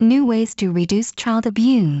New ways to reduce child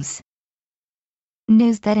abuse.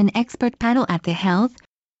 News that an expert panel at the Health,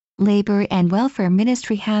 Labor and Welfare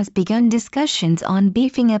Ministry has begun discussions on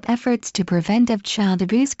beefing up efforts to prevent child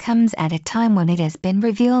abuse comes at a time when it has been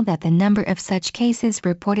revealed that the number of such cases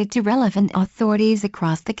reported to relevant authorities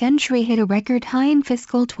across the country hit a record high in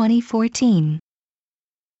fiscal 2014.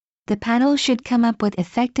 The panel should come up with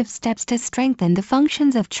effective steps to strengthen the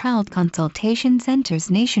functions of child consultation centers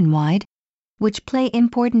nationwide, which play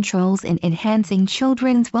important roles in enhancing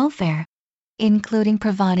children's welfare, including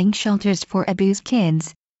providing shelters for abused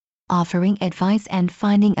kids, offering advice and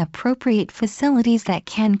finding appropriate facilities that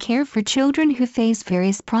can care for children who face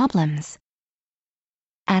various problems.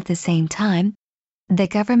 At the same time, the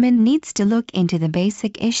government needs to look into the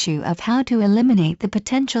basic issue of how to eliminate the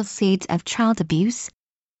potential seeds of child abuse,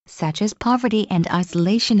 such as poverty and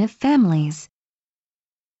isolation of families.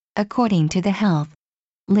 According to the Health,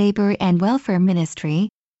 Labor and Welfare Ministry,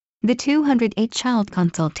 the 208 child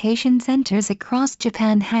consultation centers across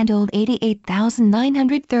Japan handled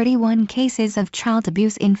 88,931 cases of child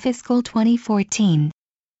abuse in fiscal 2014,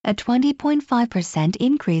 a 20.5%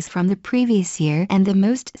 increase from the previous year and the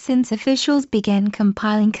most since officials began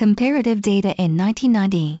compiling comparative data in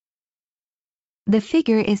 1990. The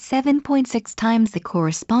figure is 7.6 times the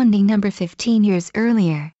corresponding number 15 years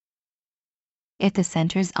earlier. If the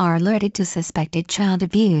centers are alerted to suspected child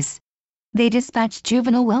abuse, they dispatch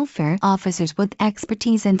juvenile welfare officers with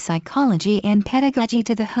expertise in psychology and pedagogy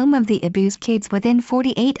to the home of the abused kids within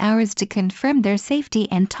 48 hours to confirm their safety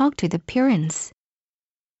and talk to the parents.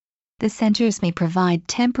 The centers may provide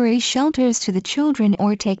temporary shelters to the children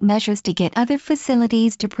or take measures to get other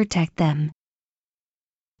facilities to protect them.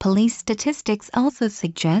 Police statistics also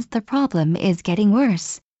suggest the problem is getting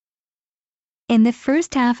worse. In the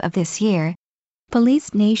first half of this year,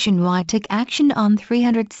 police nationwide took action on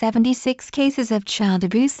 376 cases of child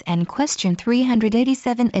abuse and questioned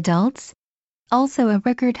 387 adults, also a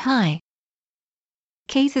record high.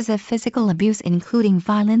 Cases of physical abuse including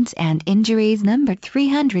violence and injuries numbered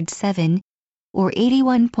 307, or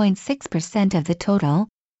 81.6% of the total,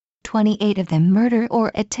 28 of them murder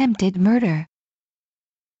or attempted murder.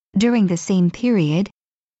 During the same period,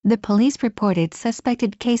 the police reported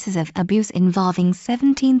suspected cases of abuse involving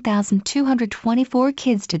 17,224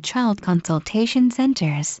 kids to child consultation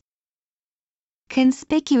centers.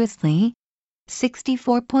 Conspicuously,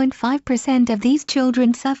 64.5% of these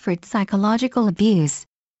children suffered psychological abuse,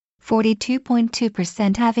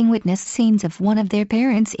 42.2% having witnessed scenes of one of their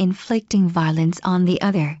parents inflicting violence on the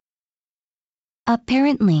other.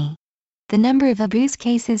 Apparently, the number of abuse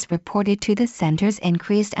cases reported to the centers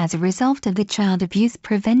increased as a result of the Child Abuse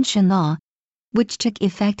Prevention Law, which took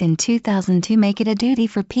effect in 2000 to make it a duty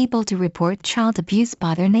for people to report child abuse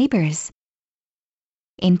by their neighbors.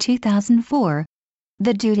 In 2004,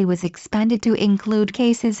 the duty was expanded to include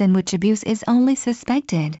cases in which abuse is only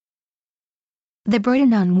suspected. The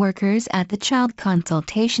burden on workers at the child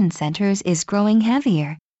consultation centers is growing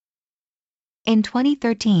heavier. In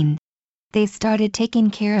 2013, they started taking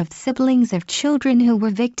care of siblings of children who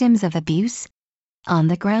were victims of abuse, on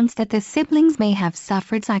the grounds that the siblings may have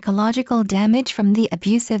suffered psychological damage from the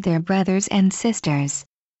abuse of their brothers and sisters.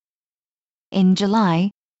 In July,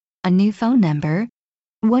 a new phone number,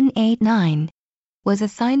 189, was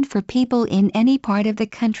assigned for people in any part of the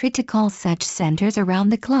country to call such centers around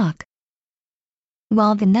the clock.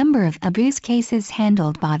 While the number of abuse cases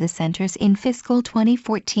handled by the centers in fiscal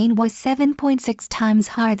 2014 was 7.6 times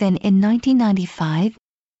higher than in 1995,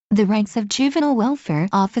 the ranks of juvenile welfare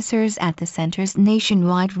officers at the centers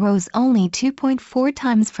nationwide rose only 2.4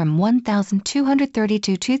 times from 1,230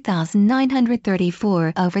 to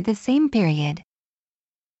 2,934 over the same period.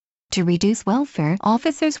 To reduce welfare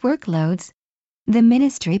officers' workloads, the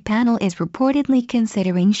ministry panel is reportedly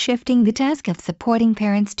considering shifting the task of supporting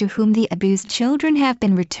parents to whom the abused children have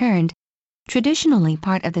been returned, traditionally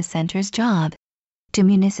part of the center's job, to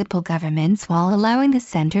municipal governments while allowing the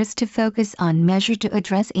centers to focus on measures to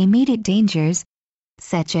address immediate dangers,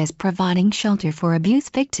 such as providing shelter for abuse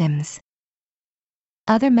victims.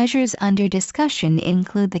 Other measures under discussion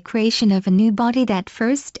include the creation of a new body that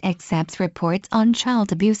first accepts reports on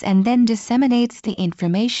child abuse and then disseminates the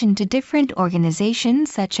information to different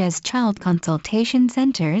organizations such as child consultation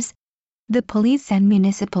centers, the police and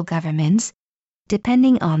municipal governments,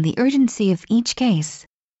 depending on the urgency of each case.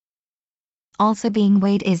 Also being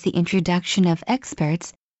weighed is the introduction of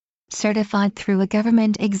experts, certified through a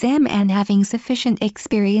government exam and having sufficient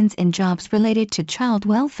experience in jobs related to child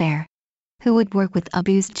welfare, who would work with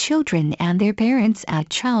abused children and their parents at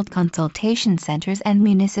child consultation centers and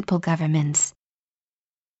municipal governments.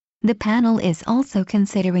 The panel is also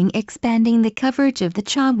considering expanding the coverage of the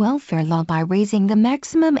child welfare law by raising the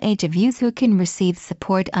maximum age of youth who can receive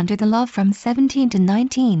support under the law from 17 to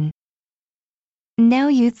 19. Now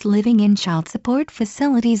youths living in child support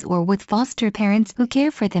facilities or with foster parents who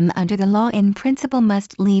care for them under the law in principle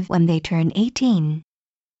must leave when they turn 18.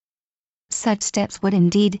 Such steps would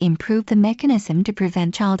indeed improve the mechanism to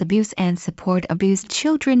prevent child abuse and support abused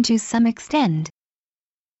children to some extent.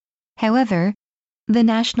 However, the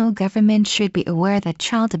national government should be aware that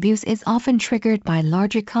child abuse is often triggered by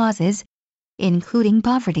larger causes, including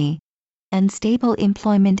poverty, unstable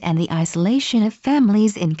employment and the isolation of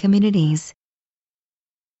families in communities.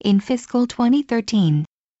 In fiscal 2013,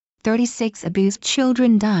 36 abused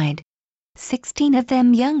children died, 16 of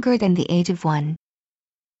them younger than the age of 1.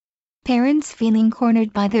 Parents feeling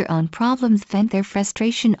cornered by their own problems vent their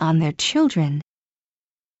frustration on their children.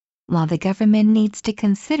 While the government needs to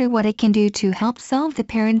consider what it can do to help solve the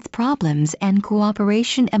parents' problems, and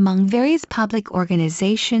cooperation among various public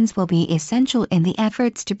organizations will be essential in the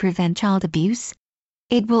efforts to prevent child abuse,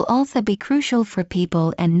 it will also be crucial for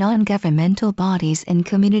people and non-governmental bodies and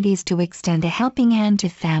communities to extend a helping hand to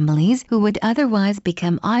families who would otherwise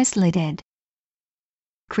become isolated.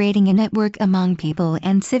 Creating a network among people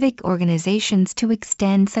and civic organizations to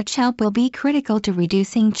extend such help will be critical to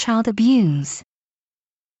reducing child abuse.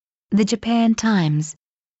 The Japan Times,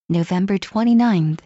 November 29,